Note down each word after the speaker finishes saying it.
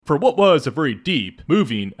For what was a very deep,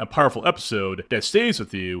 moving, and powerful episode that stays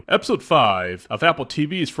with you, Episode 5 of Apple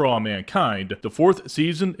TV's For All Mankind, the 4th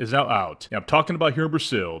season is now out, and I'm talking about here in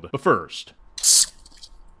Brewstilled. But first,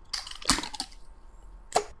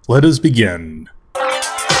 let us begin.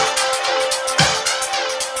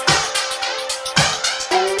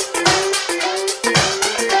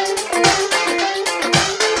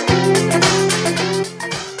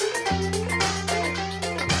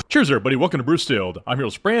 Cheers everybody, welcome to Brewstilled. I'm your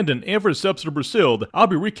host Brandon, and for this episode of Brewstilled, I'll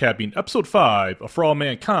be recapping Episode 5 of For All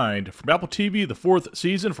Mankind from Apple TV, the 4th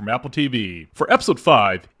season from Apple TV. For Episode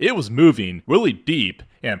 5, it was moving, really deep,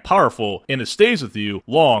 and powerful, and it stays with you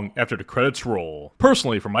long after the credits roll.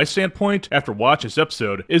 Personally, from my standpoint, after watching this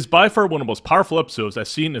episode, it is by far one of the most powerful episodes I've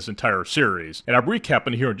seen in this entire series, and I'll recap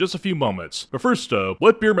it here in just a few moments. But first though,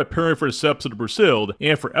 what beer am I pairing for this episode of Brewstilled,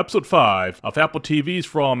 and for Episode 5 of Apple TV's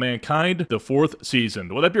For All Mankind, the 4th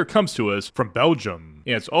season? Well, that beer comes to us from Belgium,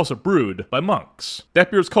 and it's also brewed by monks.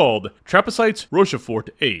 That beer is called Trappist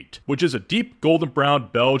Rochefort 8, which is a deep golden brown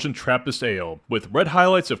Belgian Trappist Ale, with red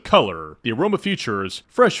highlights of color. The aroma features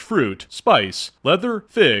fresh fruit, spice, leather,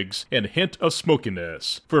 figs, and a hint of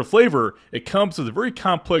smokiness. For the flavor, it comes with the very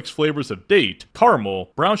complex flavors of date,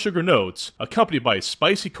 caramel, brown sugar notes, accompanied by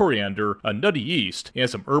spicy coriander, a nutty yeast, and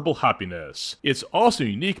some herbal hoppiness. It's also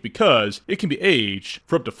unique because it can be aged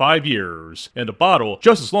for up to 5 years, and a bottle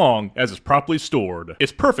just as long as it's properly stored.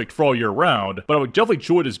 It's perfect for all year round, but I would definitely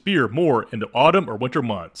enjoy this beer more in the autumn or winter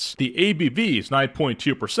months. The ABV is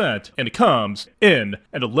 9.2%, and it comes in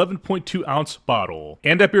an 11.2 ounce bottle.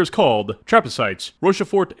 And that beer is called Trappist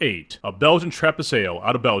Rochefort 8, a Belgian Trappist Ale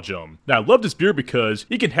out of Belgium. Now, I love this beer because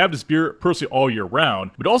you can have this beer personally all year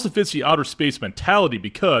round, but it also fits the outer space mentality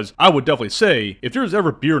because I would definitely say, if there's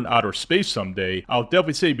ever beer in outer space someday, I would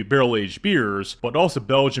definitely say it'd be barrel-aged beers, but also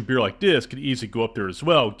Belgian beer like this could easily go up there as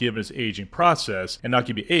well, given its aging process, and not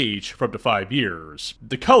can be aged for up to 5 years.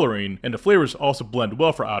 The coloring and the flavors also blend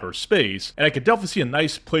well for outer space, and I could definitely see a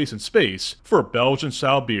nice place in space for a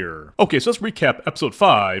Belgian-style beer. Okay, so let's recap Episode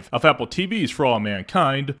 5 of Apple TV's For All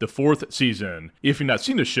Mankind, the 4th season. If you've not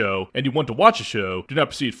seen the show, and you want to watch the show, do not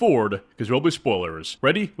proceed forward, because there will be spoilers.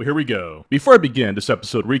 Ready? Well, here we go. Before I begin this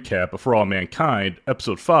episode recap of For All Mankind,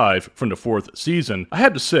 Episode 5 from the 4th season, I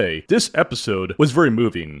have to say, this episode was very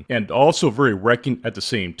moving, and also very wrecking at the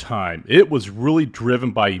same time. It was really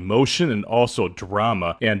driven by emotion and also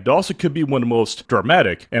drama, and also could be one of the most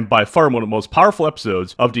dramatic, and by far one of the most powerful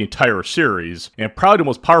episodes of the entire series, and probably the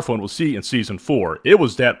most powerful one we'll see in Season 4. It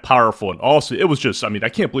was that powerful, and also, it was just, I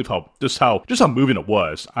can't believe how moving it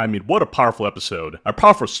was. What a powerful episode. A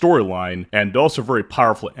powerful storyline, and also a very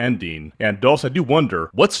powerful ending. And also, I do wonder,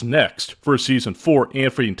 what's next for Season 4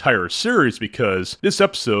 and for the entire series, because this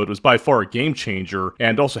episode was by far a game changer,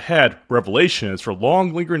 and also had revelations for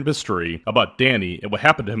long lingering mystery about Danny and what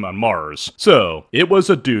happened to him on Mars. So, it was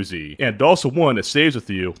a doozy, and also one that stays with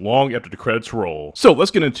you long after the credits roll. So,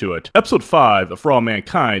 let's get into it. Episode 5 of For All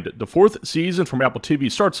Mankind, the 4th season from Apple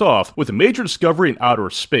TV, starts off with a major discovery in outer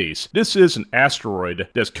space. This is an asteroid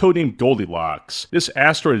that's codenamed Goldilocks. This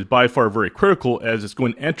asteroid is by far very critical as it's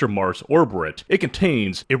going to enter Mars' orbit. It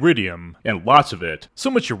contains iridium, and lots of it. So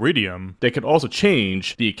much iridium that can also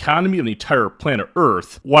change the economy of the entire planet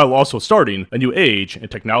Earth, while also starting a new age in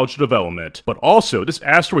technology development. But also, this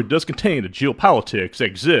asteroid does contain the geopolitics that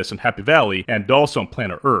exists in Happy Valley and also on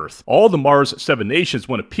planet Earth. All the Mars 7 nations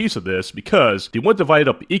want a piece of this because they want to divide it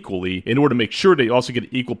up equally in order to make sure they also get an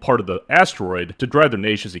equal part of the asteroid to drive their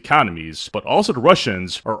nation's economies. But also the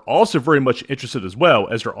Russians are also very much interested as well,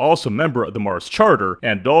 as they're also a member of the Mars Charter,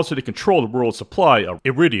 and also they control the world's supply of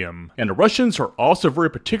iridium. And the Russians are also very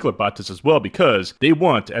particular about this as well because they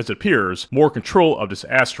want, as it appears, more control of this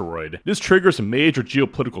asteroid. This triggers a major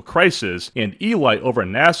geopolitical crisis, and Eli over at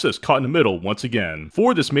NASA is caught in the middle once again.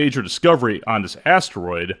 For this major discovery on this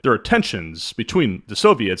asteroid, there are tensions between the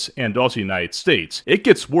Soviets and also the United States. It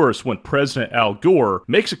gets worse when President Al Gore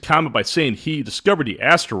makes a comment by saying he discovered the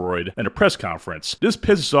asteroid in a press conference. This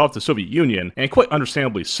pisses off the Soviet Union, and quite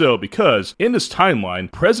understandably so, because in this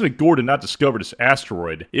timeline, President Gore did not discover this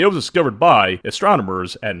asteroid. It was discovered by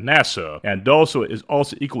astronomers at NASA, and also is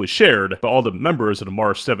also equally shared by all the members of the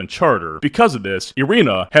Mars 7 Charter. Because of this,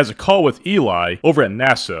 Irina has a call with Eli over at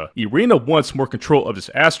NASA. Irina wants more control of this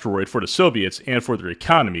asteroid for the Soviets and for their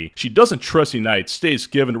economy. She doesn't trust the United States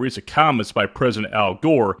given the recent comments by President Al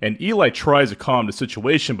Gore, and Eli tries to calm the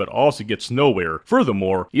situation but also gets nowhere.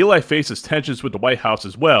 Furthermore, Eli faces tensions with the White House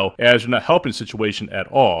as well, as they're not helping the situation at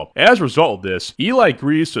all. As a result of this, Eli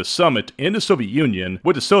agrees to a summit in the Soviet Union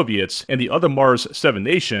with the Soviets and the other Mars 7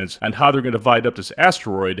 nations on how they're going to divide up this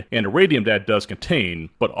asteroid and iridium that it does contain.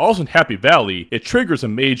 But also in Happy Valley, it triggers a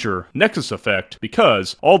major nexus of effect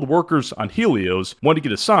because all the workers on Helios want to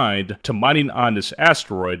get assigned to mining on this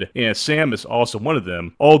asteroid, and Sam is also one of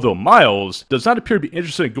them, although Miles does not appear to be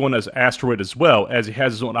interested in going on this asteroid as well, as he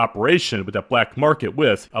has his own operation with that black market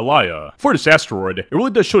with Elia. For this asteroid, it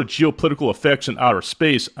really does show the geopolitical effects in outer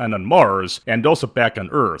space and on Mars, and also back on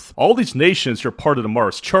Earth. All these nations who are part of the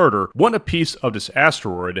Mars Charter want a piece of this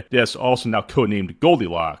asteroid that's also now codenamed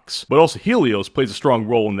Goldilocks. But also Helios plays a strong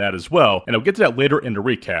role in that as well, and I'll get to that later in the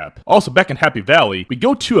recap. Also, back in Happy Valley, we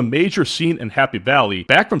go to a major scene in Happy Valley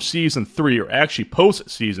back from Season 3, or actually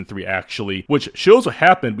post-Season 3 actually, which shows what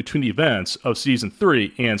happened between the events of Season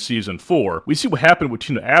 3 and Season 4. We see what happened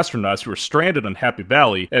between the astronauts who were stranded on Happy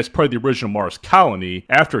Valley as part of the original Mars colony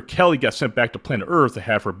after Kelly got sent back to planet Earth to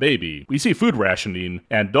have her baby. We see food rationing,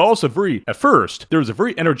 and also at first, there was a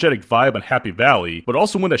very energetic vibe on Happy Valley, but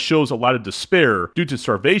also one that shows a lot of despair due to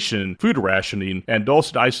starvation, food rationing, and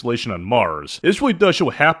also the isolation on Mars. This really does show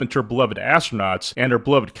what happened to our beloved astronauts and our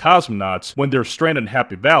beloved cosmonauts when they're stranded in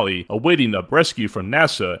Happy Valley, awaiting a rescue from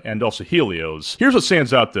NASA and also Helios. Here's what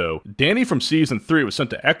stands out though. Danny from Season 3 was sent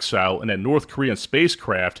to exile in that North Korean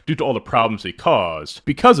spacecraft due to all the problems they caused.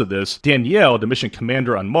 Because of this, Danielle, the mission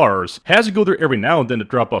commander on Mars, has to go there every now and then to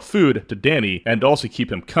drop off food to Danny and also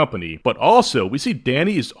keep him company. But also, we see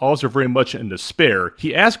Danny is also very much in despair.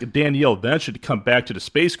 He asked Danielle eventually to come back to the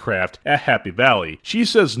spacecraft at Happy Valley. She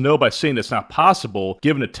says no by saying it's not possible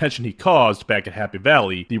given the tension he caused back at Happy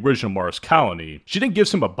Valley, the original Mars colony. She then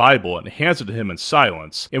gives him a Bible and hands it to him in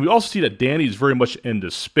silence. And we also see that Danny is very much in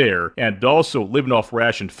despair and also living off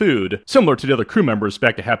rationed food, similar to the other crew members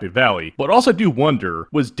back at Happy Valley. But also I do wonder,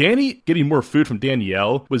 was Danny getting more food from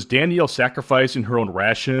Danielle? Was Danielle sacrificing her own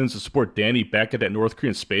rations to support Danny back at that North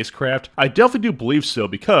Korean spacecraft? I definitely do believe so,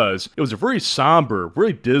 because it was a very somber,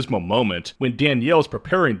 very dismal moment when Danielle was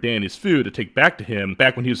preparing Danny's food to take back to him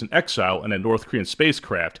back when he was in exile in that North Korean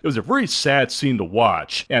spacecraft. It was a very sad scene to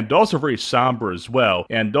watch, and also very somber as well,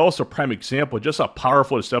 and also a prime example of just how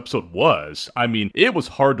powerful this episode was. I mean, it was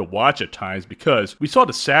hard to watch at times because we saw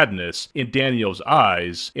the sadness in Danielle's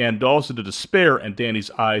eyes, and also the despair in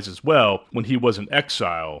Danny's eyes as well when he was in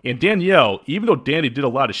exile. And Danielle, even though Danny did a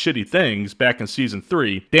lot of shitty things back in Season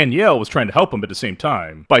 3, Danielle was trying to help him at the same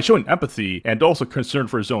time by showing empathy and also concern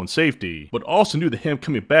for his own safety, but also knew that him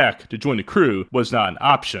coming back to join the crew was not an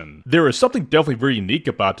option. There is something definitely very unique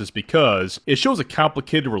about this because it shows a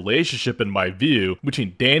complicated relationship in my view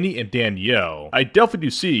between Danny and Danielle. I definitely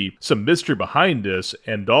do see some mystery behind this,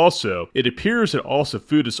 and also it appears that also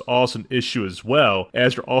food is also an issue as well,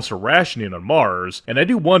 as they're also rationing on Mars, and I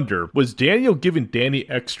do wonder, was Daniel giving Danny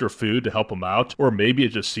extra food to help him out, or maybe it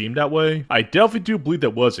just seemed that way? I definitely do believe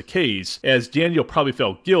that was the case, as Daniel probably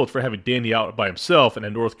felt guilt for having Danny out by himself in a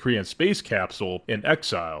North Korean space capsule in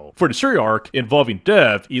exile. For the story arc involving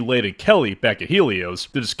Dev, Elaine, and Kelly back at Helios,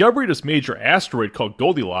 the discovery of this major asteroid called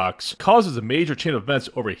Goldilocks causes a major chain of events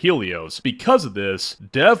over Helios. Because of this,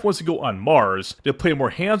 Dev wants to go on Mars to play a more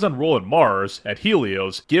hands-on role on Mars at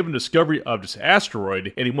Helios given the discovery of this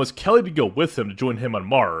asteroid, and he wants Kelly to go with him to join him on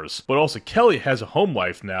Mars. But also Kelly has a home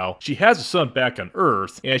life now, she has a son back on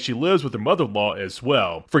Earth, and she lives with her mother-in-law as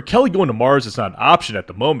well. For Kelly, going to Mars is not an option at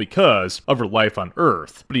the moment because of her life on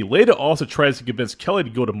Earth. But Elena also tries to convince Kelly to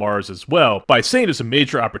go to Mars as well by saying it's a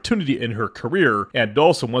major opportunity in her career and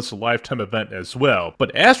also wants a lifetime event as well.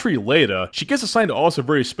 But as for Elena, she gets assigned to also a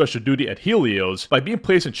very special duty at Helios by being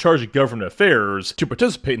placed in charge of government affairs to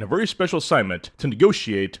participate in a very special assignment to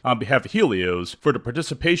negotiate on behalf of Helios for the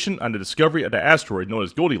participation on the discovery of the asteroid known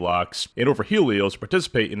as Goldilocks, and over Helios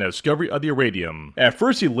participate in the discovery of the Iridium. At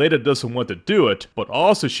first, Elena doesn't want to do it, but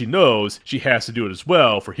also she knows she has to do it as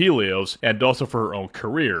well for Helios and also for her own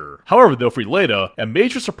career. However, though, for Elena, a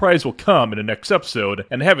major surprise will come in the next episode,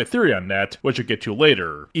 and I have a theory on that, which I'll get to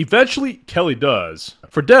later. Eventually, Kelly does.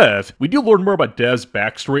 For Dev, we do learn more about Dev's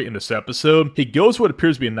backstory in this episode. He goes to what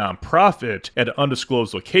appears to be a non-profit at an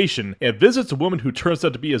undisclosed location and visits a woman who turns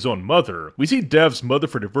out to be his own mother. We see Dev's mother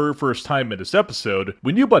for the very first time in this episode.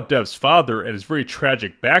 We knew about Dev's father and his very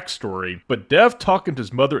tragic backstory, but Dev talking to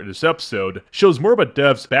his mother in this episode shows more about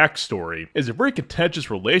Dev's backstory. It's a very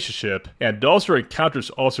contentious relationship, and also encounters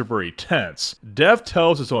also very tense. Dev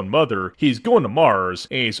tells his own mother he's going to Mars,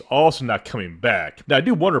 and he's also not coming back. Now, I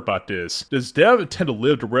do wonder about this. Does Dev intend to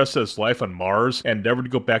live the rest of his life on Mars and never to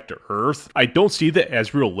go back to Earth, I don't see that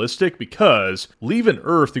as realistic because leaving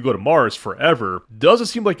Earth to go to Mars forever doesn't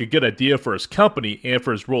seem like a good idea for his company and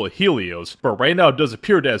for his role at Helios, but right now it does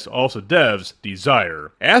appear that is also Dev's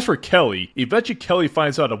desire. As for Kelly, eventually Kelly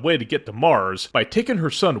finds out a way to get to Mars by taking her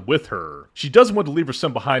son with her. She doesn't want to leave her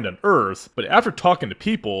son behind on Earth, but after talking to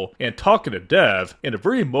people and talking to Dev, in a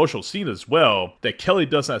very emotional scene as well, that Kelly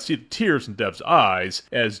does not see the tears in Dev's eyes,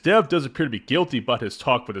 as Dev does appear to be guilty about his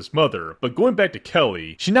talk with his mother. But going back to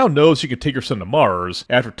Kelly, she now knows she can take her son to Mars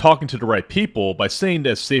after talking to the right people by saying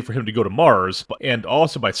that it's safe for him to go to Mars, and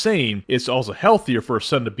also by saying it's also healthier for her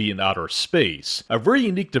son to be in outer space. A very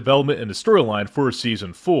unique development in the storyline for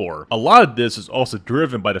season 4. A lot of this is also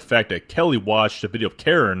driven by the fact that Kelly watched a video of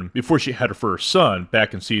Karen before she had her first son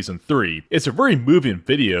back in season 3. It's a very moving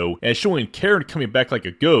video and showing Karen coming back like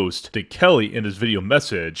a ghost to Kelly in his video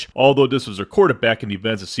message, although this was recorded back in the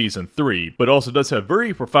events of season 3, but also does have a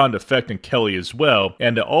very profound effect on Kelly as well,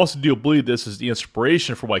 and I also do believe this is the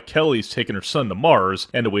inspiration for why Kelly's taking her son to Mars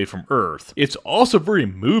and away from Earth. It's also very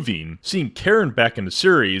moving seeing Karen back in the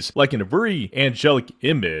series like in a very angelic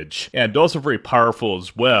image, and also very powerful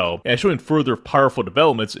as well, and showing further powerful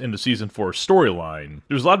developments in the season 4 storyline.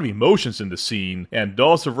 There's a lot of emotions in the scene, and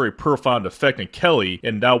also a very profound effect on Kelly,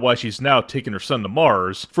 and now why she's now taking her son to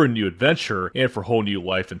Mars for a new adventure and for a whole new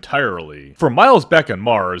life entirely. For Miles back on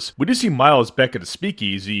Mars, we do see Miles back at the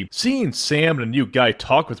speakeasy, seeing Sam and a new guy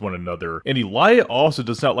talk with one another, and Elia also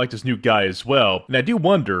does not like this new guy as well, and I do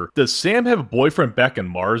wonder, does Sam have a boyfriend back on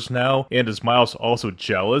Mars now, and is Miles also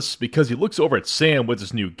jealous? Because he looks over at Sam with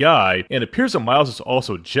this new guy, and it appears that Miles is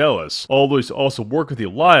also jealous, although he's also working with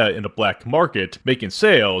Elia in the black market, making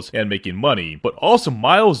sales and making money. But also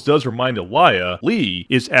Miles does remind Elia, Lee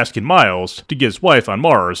is asking Miles to get his wife on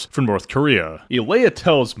Mars from North Korea. Elia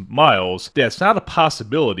tells Miles that it's not a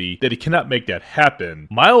possibility, that he cannot make that happen.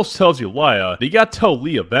 Miles tells Elia that he gotta tell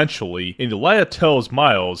Lee eventually, and Elia tells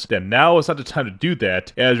Miles that now is not the time to do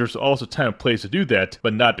that, as there's also time and place to do that,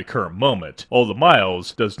 but not the current moment. Although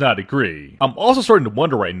Miles does not agree. I'm also starting to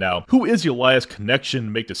wonder right now, who is Elia's connection to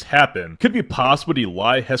make this happen? Could it be possible that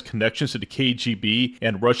Elia has connections to the KGB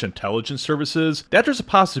and Russian intelligence services? That there's a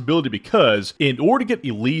possibility because in order to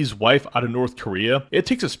get Lee's wife out of North Korea, it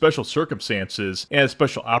takes a special circumstances and a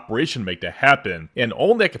special operation to make that happen. And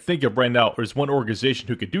only I can think of right now is one organization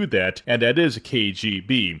who could do that, and that is the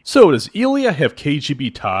KGB. So does Elia have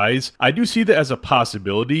KGB ties? I do see that as a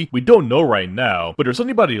possibility. We don't know right now, but there's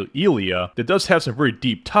something about Elia that does have some very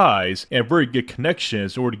deep ties and very good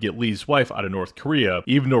connections in order to get Lee's wife out of North Korea,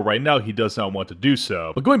 even though right now he does not want to do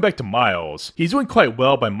so. But going back to Miles, he's doing quite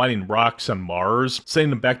well by mining rocks on Mars,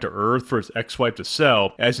 sending them back to Earth for his ex-wife to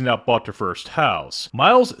sell as he now bought their first house.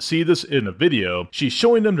 Miles sees this in a video. She's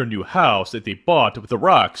showing them their new house that they bought with the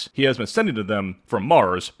rocks he has been sending to them from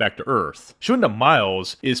Mars back to Earth. Showing that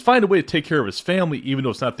Miles is finding a way to take care of his family even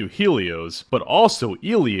though it's not through Helios, but also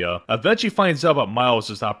Elia eventually finds out about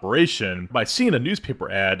Miles' operation by seeing a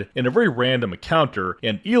newspaper ad in a very random encounter,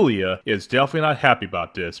 and Elia is definitely not happy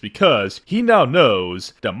about this because he now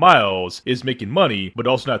knows that Miles is making money but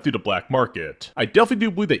also not through the black market. I definitely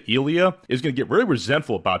do believe that Elia is going to get very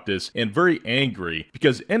resentful about this and very angry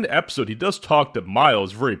because in the episode he does talk to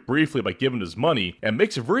Miles very briefly about giving his money and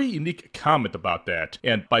makes a very unique comment about that,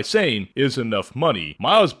 and by saying is enough money.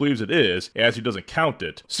 Miles believes it is as he doesn't count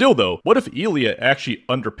it. Still though, what if Elia actually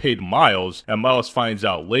underpaid Miles and Miles finds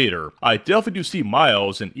out later? I definitely do see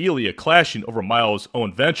Miles and Elia clashing over Miles'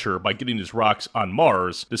 own venture by getting his rocks on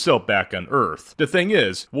Mars to sell back on Earth. The thing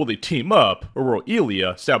is, will they team up or will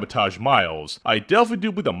Elia sabotage Miles? I definitely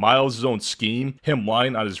do believe that Miles' own scheme, him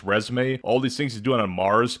lying on his resume, all these things he's doing on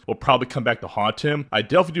Mars will probably come back to haunt him. I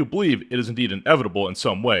definitely do believe it is indeed inevitable in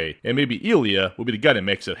some way, and maybe Elia will be the guy that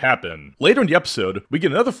makes it happen. Later in the episode, we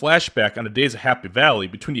get another flashback on the days of Happy Valley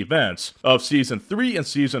between the events of season 3 and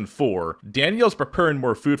season 4. Danielle's preparing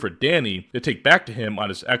more food for Danny to take back to him on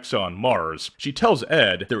his exile on Mars. She tells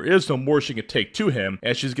Ed there is no more she can take to him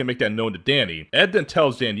and she's gonna make that known to Danny. Ed then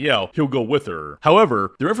tells Danielle he'll go with her.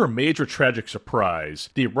 However, they're in for a major tragic surprise.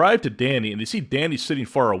 They arrive to Danny and they see Danny sitting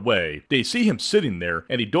far away. They see him sitting there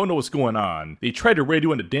and they don't know what's going on. They try to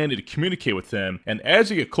radio into Danny to communicate with him, and as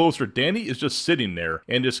they get closer, Danny is just sitting there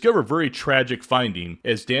and discover a very tragic finding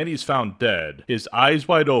as Danny is found dead, his eyes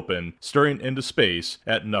wide open, staring into space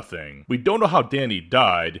at nothing. We don't know how Danny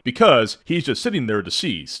died because he's just sitting there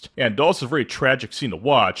deceased, and also a very tragic scene to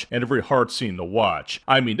watch and a very hard scene to watch.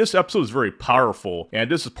 I mean, this episode is very powerful, and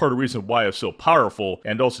this is part of the reason why it's so powerful,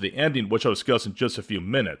 and also the ending, which I'll discuss in just a few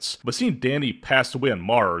minutes. But seeing Danny pass away on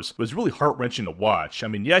Mars was really heart-wrenching to watch. I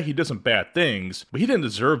mean, yeah, he did some bad things, but he didn't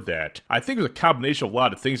deserve that. I think it was a combination of a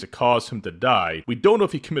lot of things that caused caused him to die. We don't know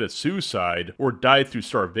if he committed suicide or died through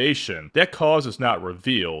starvation. That cause is not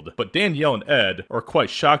revealed, but Danielle and Ed are quite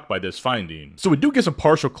shocked by this finding. So we do get some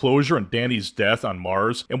partial closure on Danny's death on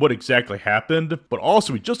Mars and what exactly happened, but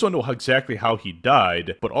also we just don't know exactly how he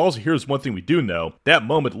died. But also here's one thing we do know: that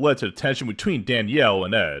moment led to the tension between Danielle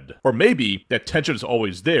and Ed. Or maybe that tension is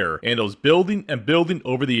always there, and it was building and building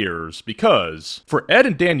over the years, because for Ed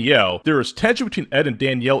and Danielle, there is tension between Ed and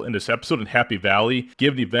Danielle in this episode in Happy Valley,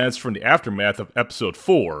 given events from the aftermath of episode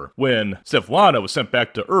 4, when Svetlana was sent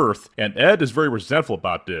back to Earth, and Ed is very resentful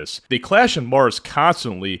about this. They clash on Mars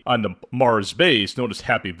constantly on the Mars base known as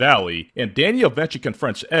Happy Valley, and Danielle eventually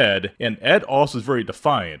confronts Ed, and Ed also is very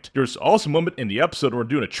defiant. There's also a moment in the episode where we're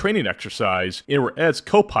doing a training exercise, and where Ed's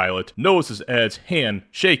co-pilot notices Ed's hand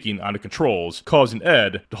shaking on the controls, causing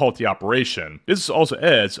Ed to halt the operation. This is also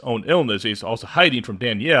Ed's own illness he's also hiding from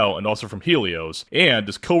Danielle and also from Helios, and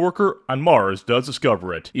his co-worker on Mars does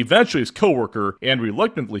discover it. Eventually his co-worker, and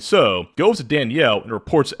reluctantly so, goes to Danielle and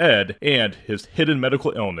reports Ed and his hidden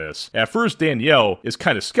medical illness. At first Danielle is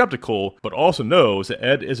kind of skeptical, but also knows that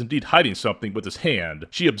Ed is indeed hiding something with his hand.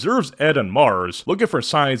 She observes Ed on Mars, looking for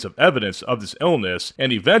signs of evidence of this illness,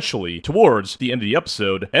 and eventually, towards the end of the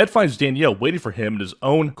episode, Ed finds Danielle waiting for him in his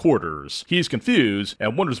own quarters. He is confused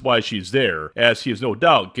and wonders why she's there, as he is no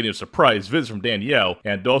doubt getting a surprise visit from Danielle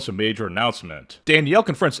and also a major announcement. Danielle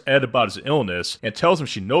confronts Ed about his illness and tells him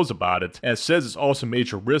she knows about it and says it's also a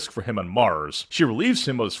major risk for him on Mars. She relieves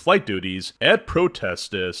him of his flight duties. Ed protests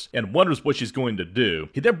this and wonders what she's going to do.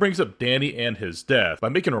 He then brings up Danny and his death by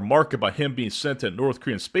making a remark about him being sent to a North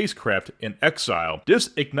Korean spacecraft in exile. This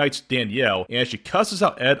ignites Danielle and she cusses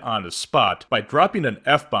out Ed on the spot by dropping an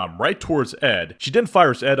F-bomb right towards Ed. She then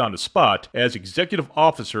fires Ed on the spot as executive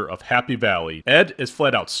officer of Happy Valley. Ed is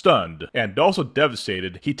flat out stunned and also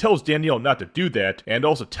devastated. He tells Danielle not to do that and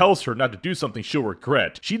also tells her not to do something she'll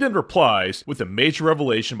regret. She then replies with a major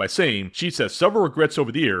revelation by saying she's had several regrets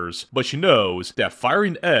over the years, but she knows that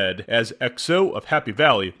firing Ed as XO of Happy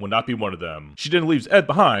Valley will not be one of them. She then leaves Ed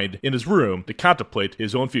behind in his room to contemplate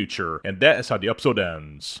his own future, and that is how the episode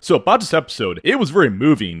ends. So about this episode, it was very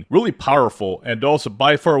moving, really powerful, and also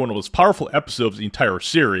by far one of the most powerful episodes of the entire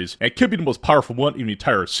series, and could be the most powerful one in the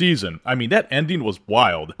entire season. I mean, that ending was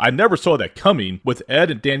wild. I never saw that coming, with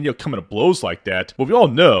Ed and Danielle coming to blows like that, but we all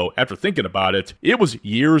know, after thinking about it, it was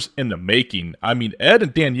years in the making. I mean, Ed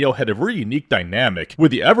and Danielle had a very unique dynamic. Were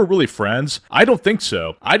they ever really friends? I don't think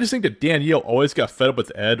so. I just think that Danielle always got fed up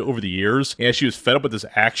with Ed over the years, and she was fed up with his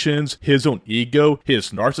actions, his own ego,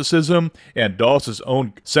 his narcissism, and also his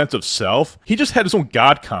own sense of self. He just had his own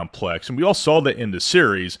god complex, and we all saw that in the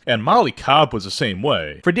series, and Molly Cobb was the same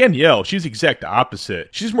way. For Danielle, she's the exact opposite.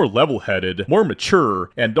 She's more level-headed, more mature,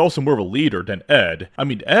 and also more of a leader than Ed. I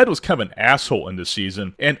mean, Ed was kind of an asshole in this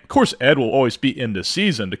season, and of course Ed will always be in this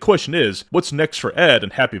season. The question is, what's next for Ed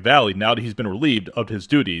in Happy Valley now that he's been relieved of his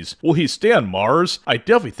duties? Will he stay on Mars? I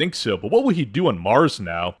definitely think so, but what will he do on Mars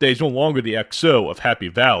now that he's no longer the XO of Happy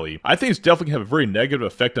Valley? I think it's definitely going to have a very negative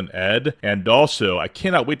effect on Ed, and also, I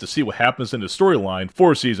cannot wait to see what happens in the storyline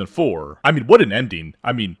for Season 4. I mean, what an ending.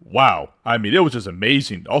 I mean, wow. I mean, it was just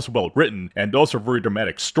amazing, also well written, and also very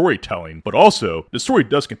dramatic storytelling. But also, the story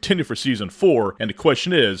does continue for Season 4, and the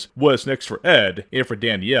question is, what's next for Ed and for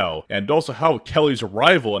Danielle? And also how Kelly's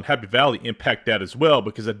arrival in Happy Valley impact that as well,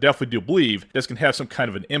 because I definitely do believe this can have some kind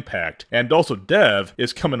of an impact. And also Dev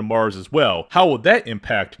is coming to Mars as well. How will that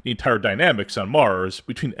impact the entire dynamics on Mars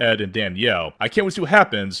between Ed and Danielle? I can't wait to see what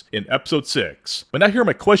happens in Episode 6. But now here are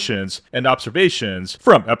my questions and observations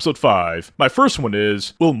from Episode 5. My first one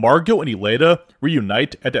is, will Margot and Elena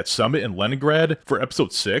reunite at that summit in Leningrad for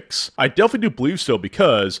Episode 6? I definitely do believe so,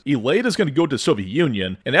 because Elena is going to go to the Soviet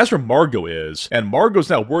Union, and that's where Margot is. And Margot's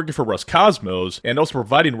now working for Roscosmos, and also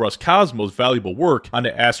providing Roscosmos valuable work on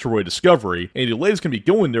the asteroid discovery, and Elena's going to be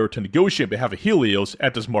going there to negotiate on behalf of Helios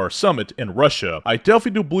at this Mars summit in Russia. I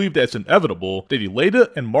definitely do believe that it's inevitable that Elena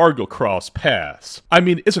and Margot cross paths. I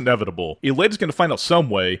mean, it's inevitable. Elena's going to find out some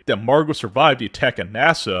way that Margot survived the attack on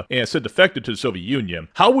NASA and instead defected to the Soviet Union.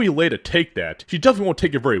 How will Elena take that? She definitely won't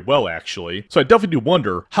take it very well, actually. So I definitely do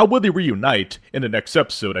wonder, how will they reunite in the next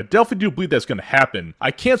episode? I definitely do believe that's going to happen.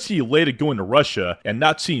 I can't see Elena going to Russia and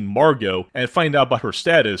not seeing Margot and find out about her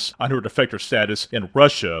status on her defector status in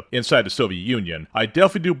Russia inside the Soviet Union. I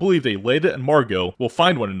definitely do believe that Elena and Margot will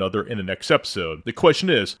find one another in the next episode. The question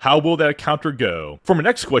is, how will that encounter go? For my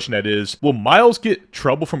next question, that is, will Miles get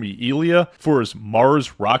trouble from Elia for his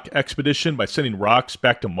Mars rock expedition by sending rocks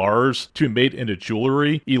back to Mars to be made into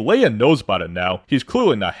jewelry? Elia knows about it now. He's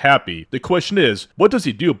clearly not happy. The question is, what does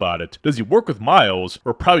he do about it? Does he work with Miles,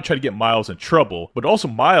 or probably try to get Miles in trouble? But also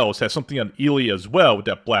Miles has something on Elia as well with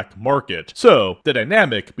that black market. So, the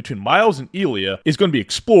dynamic between Miles and Elia is going to be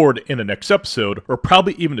explored in the next episode, or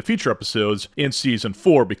probably even the future episodes in Season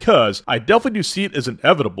 4, because I definitely do see it as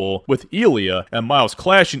inevitable with Elia and Miles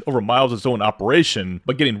clashing over Miles' own operation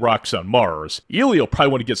by getting rocks on Mars. Elia will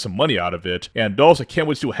probably want to get some money out of it, and also can't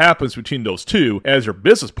wait to see what happens between those two as their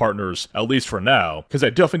business partners, at least for now, because I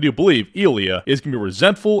definitely do believe Elia is going to be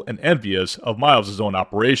resentful and envious of Miles' own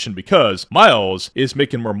operation because Miles is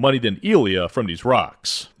making more money than Elia from these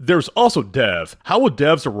rocks. There's also Dev. How will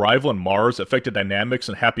Dev's arrival on Mars affect the dynamics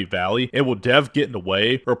in Happy Valley, and will Dev get in the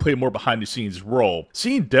way or play a more behind the scenes role?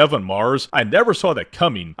 Seeing Dev on Mars, I never saw that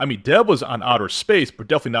coming. I mean, Dev was on outer space, but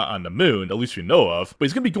definitely not on the moon, at least we know of, but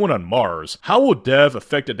he's going to be going on Mars. How will Dev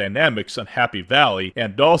affect the dynamics on Happy Valley,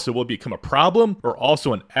 and also will it become a problem or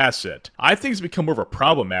also an asset? I think it's become more of a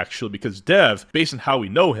problem actually, because Dev, based on how we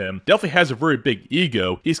know him, definitely has a very big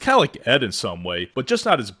ego. He's kind of like Ed in some way, but just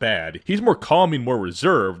not as bad. He's more calming, more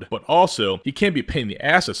reserved, but also he can be a pain in the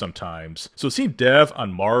ass at sometimes. So seeing Dev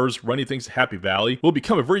on Mars running things to Happy Valley will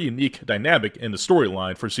become a very unique dynamic in the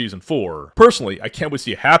storyline for Season 4. Personally, I can't wait to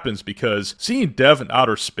see it happens because seeing Dev in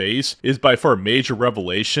outer space is by far a major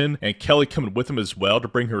revelation, and Kelly coming with him as well to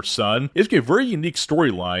bring her son is going to be a very unique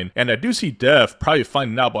storyline, and I do see Dev probably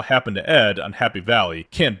finding out what happened to Ed on Happy Valley.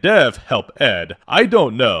 Can Dev help Ed? I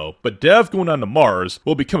don't know, but Dev going on to Mars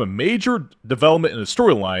will become a major development in the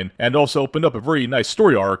storyline and also open up a very nice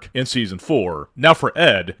story arc in Season 4. Now for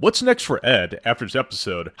Ed, what's next for Ed after this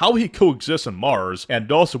episode? How will he coexist on Mars,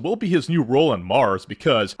 and also will be his new role on Mars,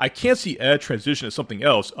 because I can't see Ed transition to something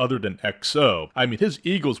else other than XO. I mean, his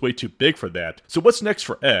ego's way too big for that. So what's next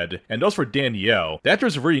for Ed? And also for Danielle, that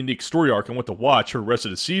there's a very unique story arc I want to watch for the rest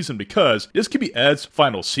of the season, because this could be Ed's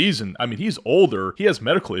final season. I mean, he's older, he has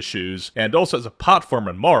medical issues, and also has a pot farm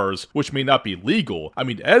on Mars, which may not be legal. I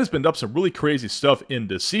mean, Ed has been up some really crazy stuff in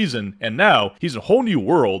this season, and now he's in a whole new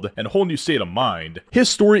world and a whole new state of mind. His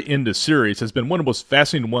story in this series has been one of the most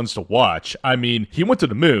fascinating ones to watch. I mean, he went to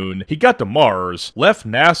the moon, he got to Mars, left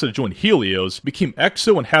NASA to join Helios, became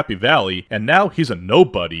EXO in Happy Valley, and now he's a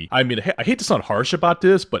nobody. I mean, I hate to sound harsh about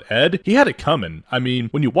this, but Ed, he had it coming. I mean,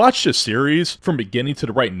 when you watch this series from beginning to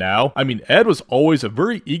the right now, I mean, Ed was always a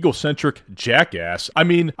very egocentric jackass. I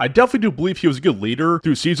mean, I definitely do believe he was a good leader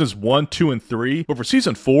through seasons 1, 2, and 3, but for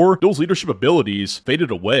season 4, those leadership abilities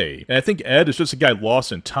faded away, and I think Ed is just a guy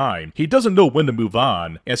lost in time. He doesn't know when to move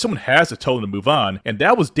on, and someone has to tell him to move on, and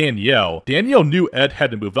that was Danielle. Danielle knew Ed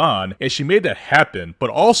had to move on, and she made that happen, but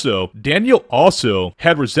also, Danielle also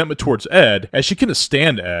had resentment towards Ed, as she couldn't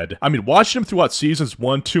stand Ed. I mean, watching him throughout seasons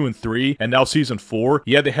 1, 2, and 3, and now season 4,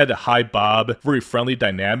 yeah, they had a hi Bob, very friendly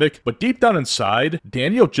dynamic, but deep down inside,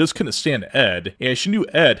 Danielle just couldn't stand Ed, and she knew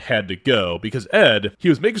Ed had to go, because Ed, he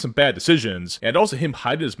was making some bad decisions, and also him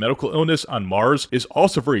hiding his medical illness on Mars is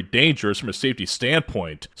also very dangerous from a safety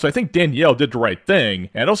standpoint. So I think Danielle did the right thing,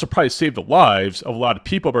 and also probably saved the lives of a lot of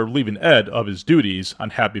people by relieving Ed of his duties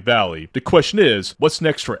on Happy Valley. The question is, what's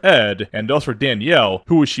next for Ed, and also for Danielle,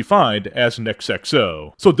 who will she find as the next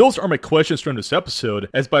XO? So those are my questions during this episode,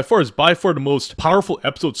 as by far the most powerful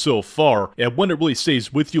episode so far, and one that really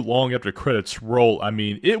stays with you long after the credits roll. I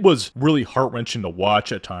mean, it was really heart-wrenching to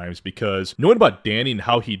watch at times, because knowing about Danny and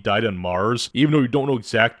how he died on Mars, even though we don't know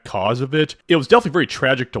exact cause of it, it was definitely very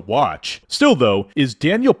tragic to watch. Still though, is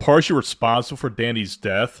Danielle partially responsible for Danny's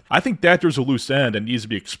death? I think that there's a loose end that needs to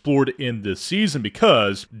be explored in this season,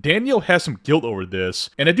 because Danielle has some guilt over this,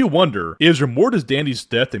 and I do wonder, is there more to Danny's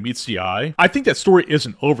death than meets the eye? I think that story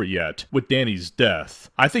isn't over yet with Danny's death.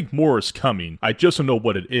 I think more is coming, I just don't know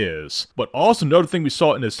what it is. But also another thing we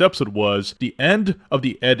saw in this episode was the end of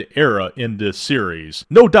the Ed era in this series.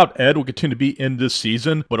 No doubt Ed will continue to be in this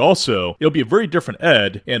season, but also it'll be a very different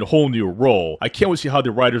Ed and a whole new role. I can't wait to see how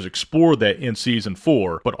the writers explore that in season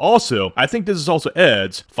 4, but also I think this is also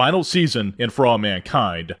Ed's final season in For All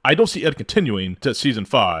Mankind. I don't see Ed continuing to season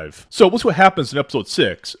 5. So we'll see what happens in episode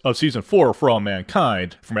 6 of season 4 For All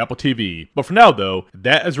Mankind from Apple TV. But for now though,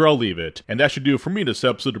 that is where I'll leave it, and that should do it for me this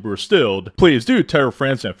episode of Brewstilled. Please do tell your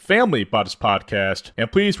friends and family about this podcast,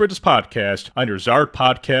 and please rate this podcast on your desired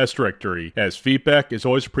podcast directory, as feedback is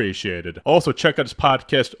always appreciated. Also check out this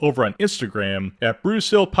podcast over on Instagram at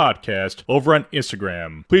Brewstilled Podcast over on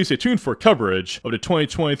Instagram. Please stay tuned for coverage of the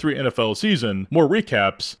 2023 NFL season, more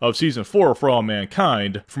recaps of season 4 For All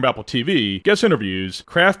Mankind from Apple TV, guest interviews,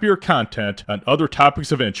 craft beer content, and other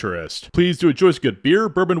topics of interest. Please do enjoy some good beer,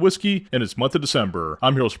 bourbon, whiskey in this month of December.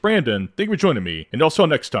 I'm your host Brandon, thank you for joining me, and until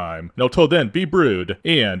next time, and until then, be brewed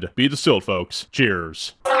and be distilled, folks.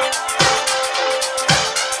 Cheers.